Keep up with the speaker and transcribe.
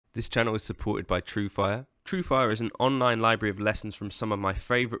This channel is supported by TrueFire. TrueFire is an online library of lessons from some of my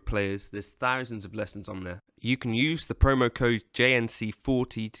favourite players. There's thousands of lessons on there. You can use the promo code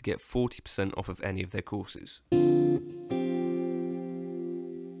JNC40 to get 40% off of any of their courses.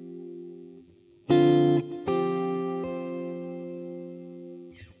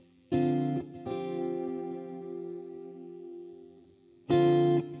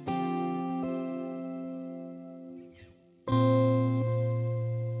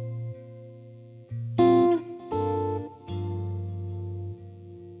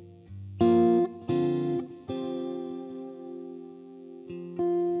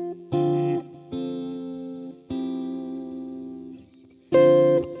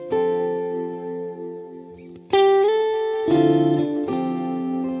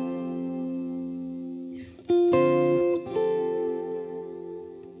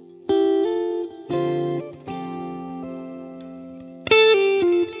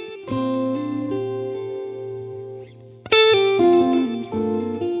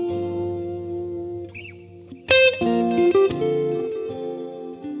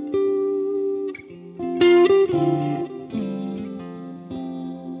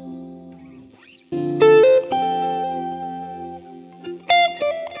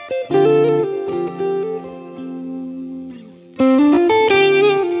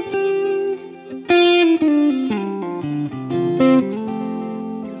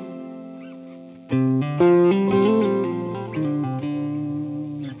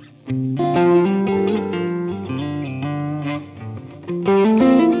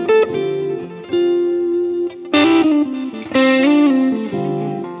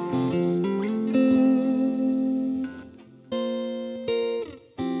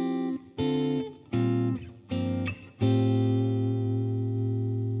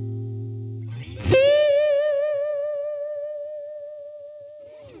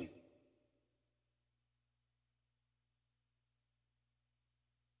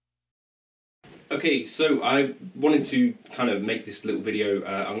 Okay, so I wanted to kind of make this little video,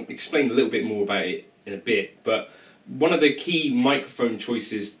 I'll explain a little bit more about it in a bit, but one of the key microphone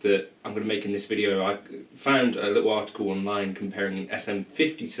choices that I'm going to make in this video, I found a little article online comparing an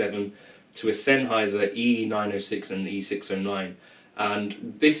SM57 to a Sennheiser E906 and E609,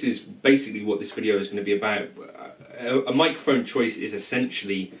 and this is basically what this video is going to be about. A microphone choice is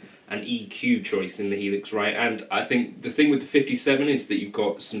essentially an EQ choice in the Helix, right? And I think the thing with the 57 is that you've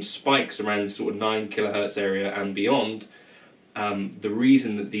got some spikes around the sort of 9 kilohertz area and beyond. The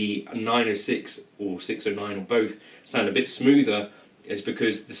reason that the 906 or 609 or both sound a bit smoother is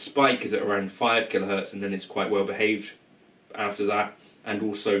because the spike is at around 5 kilohertz and then it's quite well behaved after that. And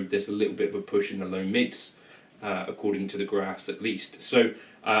also there's a little bit of a push in the low mids, according to the graphs at least. So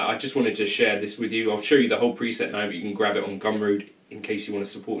I just wanted to share this with you. I'll show you the whole preset now, but you can grab it on Gumroad in case you want to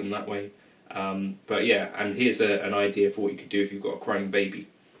support in that way. But yeah, and here's an idea for what you could do if you've got a crying baby.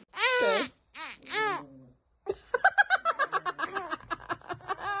 Okay.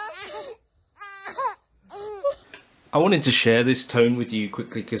 I wanted to share this tone with you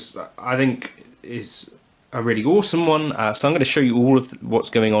quickly because I think it's a really awesome one. So I'm going to show you all of what's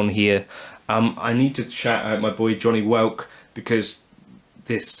going on here. I need to shout out my boy Johnny Welk because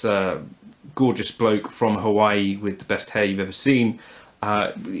this gorgeous bloke from Hawaii with the best hair you've ever seen,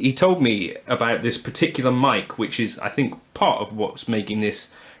 he told me about this particular mic, which is I think part of what's making this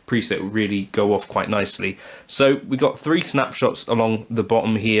preset really go off quite nicely. So we got 3 snapshots along the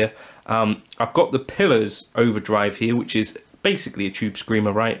bottom here. I've got the Pillars overdrive here, which is basically a tube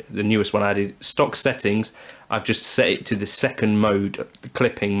screamer, right? The newest one added. Stock settings, I've just set it to the second mode, the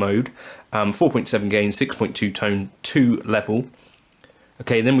clipping mode. 4.7 gain, 6.2 tone, 2 level.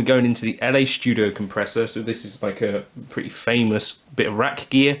 Okay, then we're going into the LA Studio compressor. So this is like a pretty famous bit of rack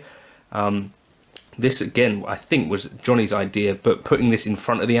gear. This again, I think was Johnny's idea, but putting this in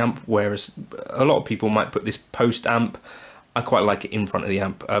front of the amp, whereas a lot of people might put this post amp, I quite like it in front of the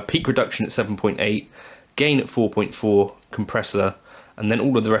amp. Peak reduction at 7.8, gain at 4.4, compressor, and then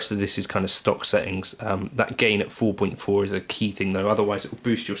all of the rest of this is kind of stock settings. That gain at 4.4 is a key thing though, otherwise it will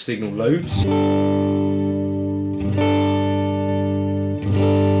boost your signal loads.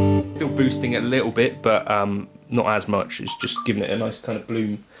 Still boosting it a little bit, but not as much. It's just giving it a nice kind of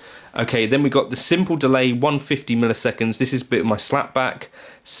bloom. Okay, then we got the simple delay, 150 milliseconds. This is a bit of my slapback,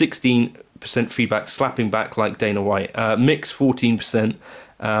 16% feedback, slapping back like Dana White. Mix 14%,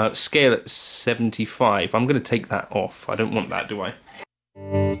 scale at 75. I'm going to take that off. I don't want that, do I?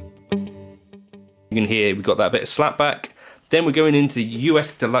 You can hear we got that bit of slapback. Then we're going into the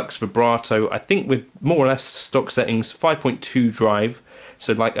US Deluxe Vibrato. I think with more or less stock settings, 5.2 drive,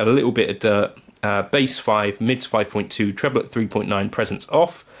 so like a little bit of dirt. bass 5, mids 5.2, treble at 3.9, presence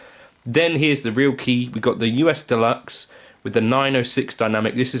off. Then here's the real key. We got the US Deluxe with the 906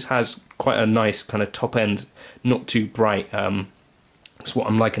 dynamic. This has quite a nice kind of top end, not too bright. That's what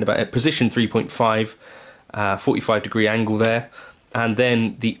I'm liking about it. Position 3.5, 45-degree angle there. And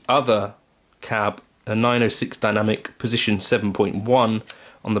then the other cab, a 906 dynamic, position 7.1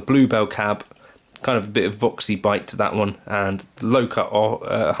 on the Bluebell cab. Kind of a bit of voxy bite to that one, and low cut off,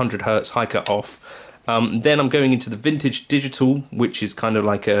 100 Hz, high cut off. Then I'm going into the vintage digital, which is kind of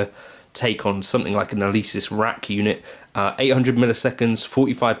like a take on something like an Alesis rack unit. 800 milliseconds,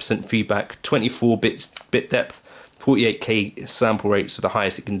 45% feedback, 24 bit depth, 48K sample rate, so the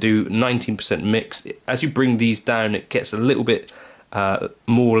highest it can do, 19% mix. As you bring these down, it gets a little bit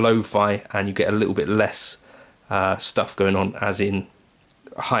more lo-fi, and you get a little bit less stuff going on, as in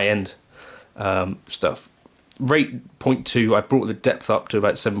high-end stuff. Rate 0.2, I brought the depth up to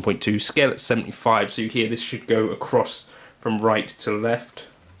about 7.2, scale at 75, so you hear this should go across from right to left.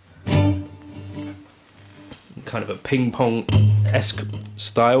 Kind of a ping-pong-esque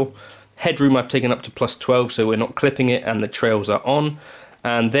style. Headroom I've taken up to +12, so we're not clipping it, and the trails are on.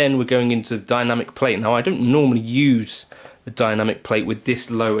 And then we're going into the dynamic plate. Now, I don't normally use the dynamic plate with this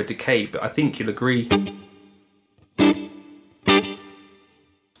lower decay, but I think you'll agree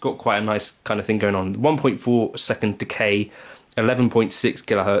got quite a nice kind of thing going on. 1.4 second decay, 11.6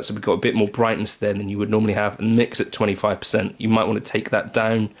 kilohertz, so we've got a bit more brightness there than you would normally have, and mix at 25%. You might want to take that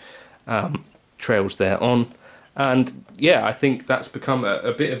down, trails there on. And yeah, I think that's become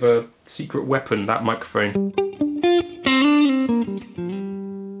a bit of a secret weapon, that microphone.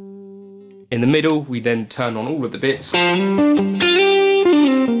 In the middle, we then turn on all of the bits.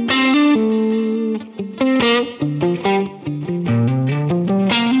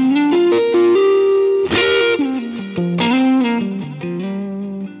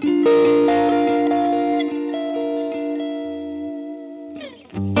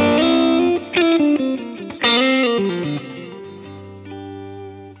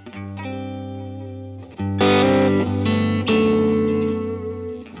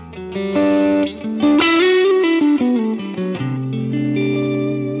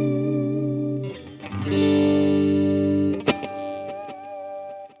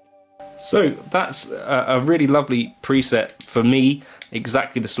 So that's a really lovely preset for me,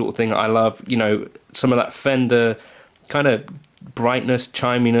 exactly the sort of thing I love. You know, some of that Fender kind of brightness,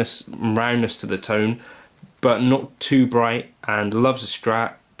 chiminess, roundness to the tone, but not too bright, and loves a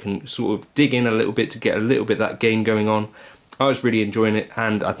Strat, can sort of dig in a little bit to get a little bit of that gain going on. I was really enjoying it,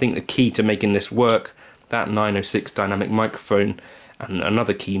 and I think the key to making this work, that 906 dynamic microphone, and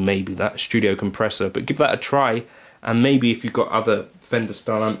another key maybe that studio compressor, but give that a try. And maybe if you've got other Fender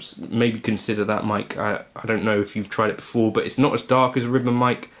style amps, maybe consider that mic. I don't know if you've tried it before, but it's not as dark as a ribbon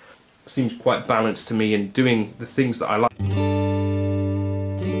mic. It seems quite balanced to me and doing the things that I like.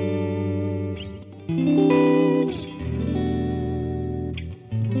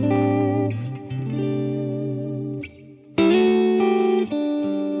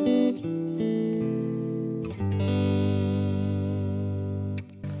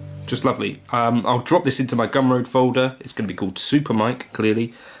 Just lovely. I'll drop this into my Gumroad folder. It's going to be called Super Mic,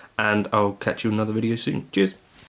 clearly, and I'll catch you in another video soon. Cheers.